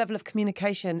that level of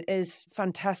communication is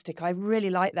fantastic. I really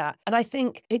like that. And I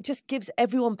think it just gives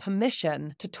everyone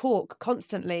permission to talk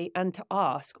constantly and to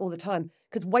ask all the time.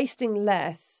 Because wasting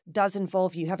less does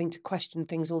involve you having to question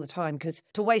things all the time. Because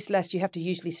to waste less, you have to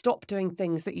usually stop doing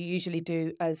things that you usually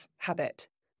do as habit,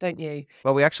 don't you?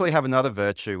 Well, we actually have another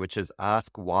virtue, which is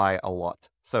ask why a lot.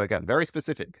 So again, very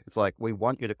specific. It's like, we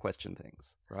want you to question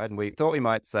things, right? And we thought we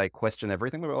might say question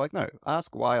everything, but we're like, no,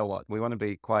 ask why a lot. We want to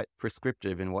be quite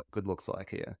prescriptive in what good looks like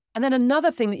here. And then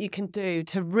another thing that you can do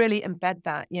to really embed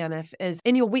that, Yanif, is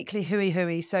in your weekly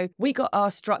hui. So we got our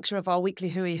structure of our weekly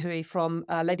hui from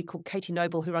a lady called Katie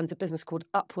Noble, who runs a business called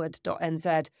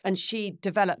Upward.nz. And she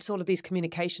develops all of these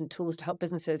communication tools to help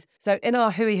businesses. So in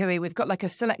our hui, we've got like a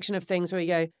selection of things where you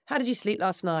go, how did you sleep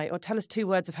last night? Or tell us 2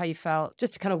 words of how you felt,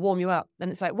 just to kind of warm you up.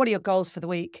 And it's like, what are your goals for the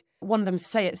week? One of them,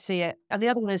 say it, see it. And the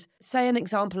other one is, say an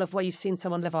example of where you've seen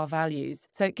someone live our values.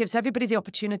 So it gives everybody the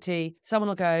opportunity. Someone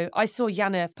will go, I saw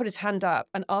Yanif put his hand up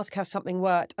and ask how something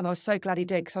worked. And I was so glad he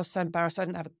did because I was so embarrassed. I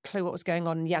didn't have a clue what was going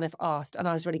on. And Yanif asked. And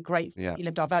I was really grateful he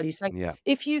lived our values. So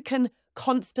if you can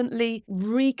constantly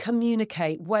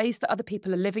re-communicate ways that other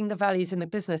people are living the values in the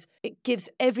business, it gives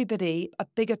everybody a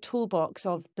bigger toolbox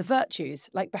of the virtues,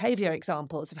 like behavior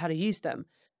examples of how to use them.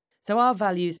 So our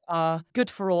values are good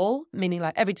for all, meaning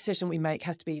like every decision we make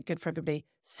has to be good for everybody.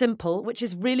 Simple, which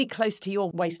is really close to your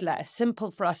waste less.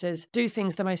 Simple for us is do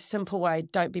things the most simple way.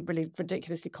 Don't be really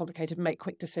ridiculously complicated. Make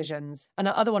quick decisions. And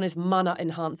our other one is mana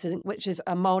enhancing, which is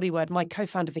a Māori word. My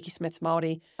co-founder, Vicky Smith's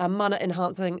Māori. Mana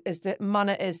enhancing is that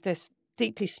mana is this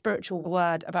deeply spiritual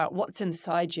word about what's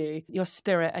inside you, your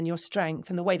spirit and your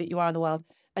strength and the way that you are in the world.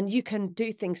 And you can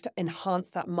do things to enhance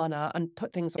that mana and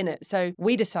put things in it. So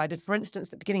we decided, for instance,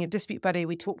 at the beginning of Dispute Buddy,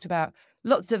 we talked about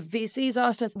lots of VCs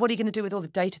asked us, what are you going to do with all the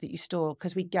data that you store?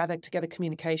 Because we gathered together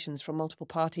communications from multiple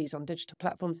parties on digital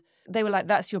platforms. They were like,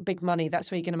 that's your big money.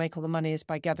 That's where you're going to make all the money, is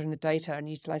by gathering the data and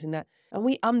utilizing that. And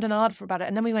we ummed and ahed for about it.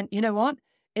 And then we went, you know what?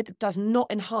 It does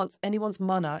not enhance anyone's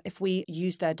mana if we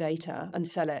use their data and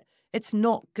sell it. It's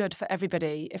not good for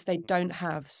everybody if they don't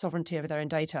have sovereignty over their own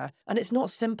data. And it's not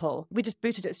simple. We just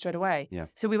booted it straight away. Yeah.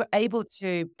 So we were able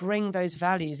to bring those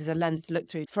values as a lens to look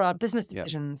through for our business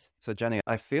decisions. So Jenny,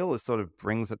 I feel this sort of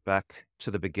brings it back to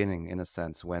the beginning in a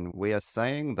sense when we are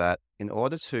saying that in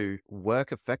order to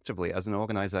work effectively as an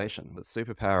organization, the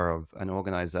superpower of an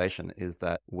organization is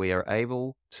that we are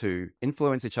able to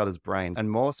influence each other's brains.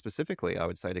 And more specifically, I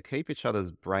would say to keep each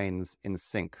other's brains in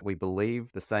sync. We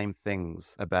believe the same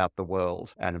things about the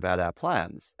world and about our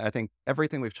plans. I think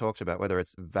everything we've talked about, whether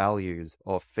it's values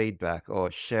or feedback or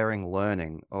sharing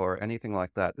learning or anything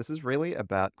like that, this is really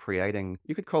about creating,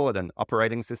 you could call it an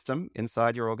operating system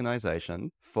inside your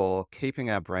organization for keeping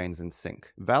our brains in sync.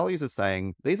 Values are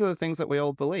saying, these are the things that we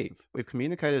all believe. We've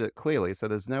communicated it clearly, so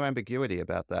there's no ambiguity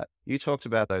about that. You talked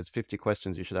about those 50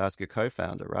 questions you should ask your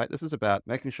co-founder, right? This is about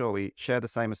making sure we share the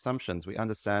same assumptions, we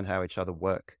understand how each other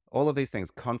work. All of these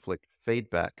things, conflict,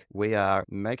 feedback, we are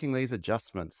making these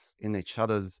adjustments in each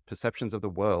other's perceptions of the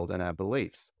world and our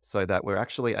beliefs so that we're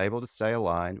actually able to stay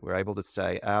aligned, we're able to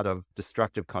stay out of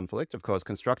destructive conflict. Of course,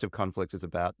 constructive conflict is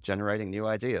about generating new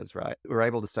ideas, right? We're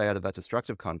able to stay out of that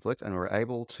destructive conflict and we're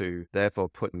able to therefore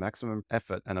put maximum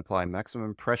effort and apply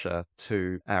maximum pressure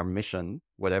to our mission,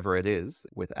 whatever it is,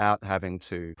 without having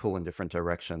to pull in different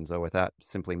directions or without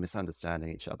simply misunderstanding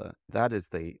each other. That is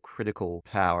the critical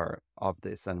power of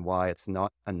this and why it's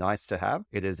not a nice to have.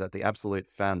 It is at the absolute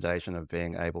foundation of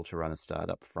being able to run a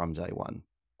startup from day one.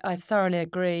 I thoroughly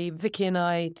agree. Vicky and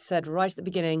I said right at the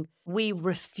beginning, we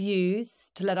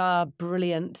refuse to let our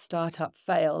brilliant startup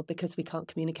fail because we can't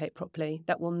communicate properly.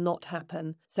 That will not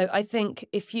happen. So I think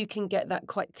if you can get that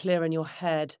quite clear in your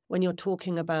head when you're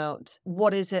talking about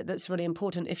what is it that's really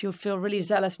important, if you feel really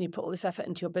zealous and you put all this effort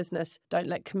into your business, don't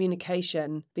let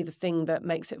communication be the thing that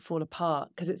makes it fall apart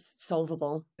because it's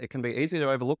solvable. It can be easy to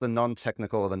overlook the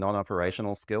non-technical or the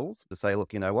non-operational skills to say,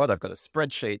 look, you know what, I've got a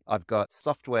spreadsheet, I've got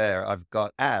software, I've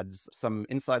got ads, some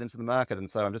insight into the market, and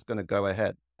so I'm just going to go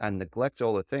ahead and neglect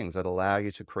all the things that allow you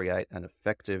to create an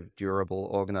effective, durable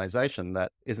organization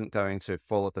that isn't going to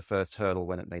fall at the first hurdle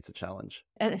when it meets a challenge.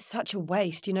 And it's such a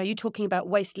waste. You know, you're talking about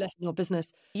waste less in your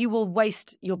business. You will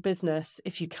waste your business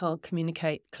if you can't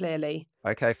communicate clearly.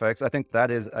 Okay, folks, I think that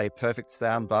is a perfect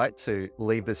soundbite to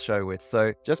leave this show with.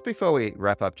 So just before we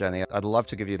wrap up, Jenny, I'd love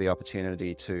to give you the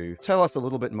opportunity to tell us a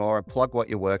little bit more, plug what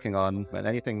you're working on, and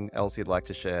anything else you'd like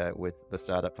to share with the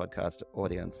Startup Podcast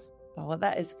audience. Oh, well,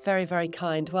 that is very, very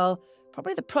kind. Well,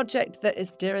 probably the project that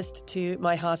is dearest to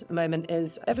my heart at the moment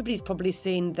is everybody's probably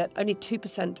seen that only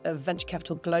 2% of venture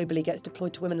capital globally gets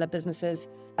deployed to women-led businesses.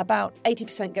 About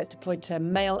 80% gets deployed to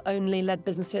male-only led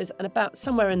businesses, and about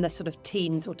somewhere in the sort of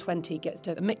teens or 20 gets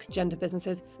to mixed gender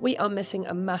businesses. We are missing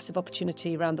a massive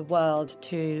opportunity around the world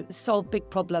to solve big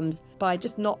problems by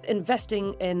just not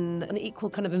investing in an equal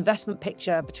kind of investment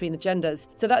picture between the genders.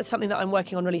 So that's something that I'm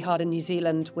working on really hard in New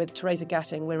Zealand with Teresa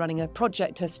Gatting. We're running a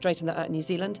project to straighten that out in New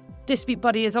Zealand. Dispute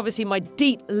Buddy is obviously my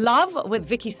deep love. With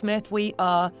Vicky Smith, we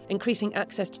are increasing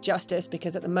access to justice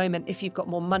because at the moment, if you've got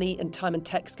more money and time and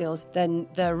tech skills, then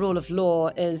the rule of law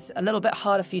is a little bit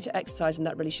harder for you to exercise, and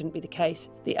that really shouldn't be the case.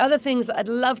 The other things that I'd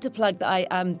love to plug that I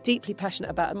am deeply passionate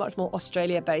about, and much more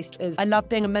Australia-based, is I love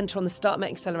being a mentor on the Startup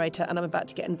Accelerator, and I'm about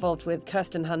to get involved with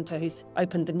Kirsten Hunter, who's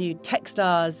opened the new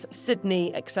Techstars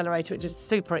Sydney Accelerator, which is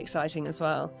super exciting as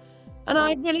well. And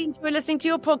I really enjoy listening to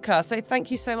your podcast. So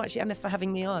thank you so much, Anna, for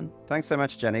having me on. Thanks so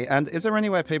much, Jenny. And is there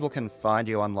anywhere people can find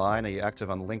you online? Are you active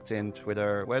on LinkedIn,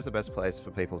 Twitter? Where's the best place for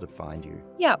people to find you?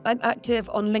 Yeah, I'm active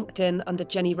on LinkedIn under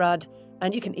Jenny Rudd.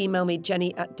 And you can email me,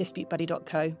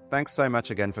 jenny@disputebuddy.co. Thanks so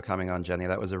much again for coming on, Jenny.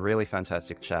 That was a really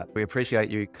fantastic chat. We appreciate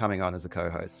you coming on as a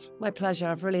co-host. My pleasure.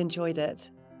 I've really enjoyed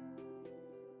it.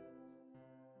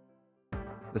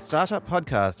 The Startup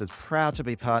Podcast is proud to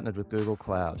be partnered with Google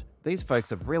Cloud. These folks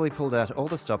have really pulled out all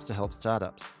the stops to help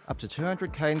startups. Up to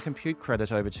 $200K in compute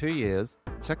credit over 2 years,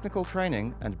 technical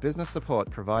training, and business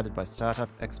support provided by startup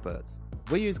experts.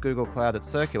 We use Google Cloud at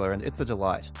Circular and it's a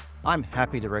delight. I'm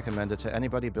happy to recommend it to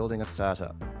anybody building a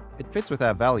startup. It fits with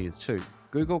our values too.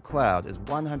 Google Cloud is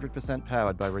 100%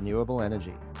 powered by renewable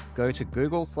energy. Go to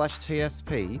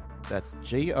Google/TSP, that's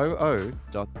GOO.GLE/TSP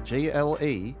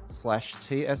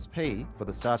for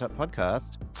the Startup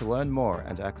Podcast to learn more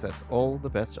and access all the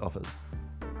best offers.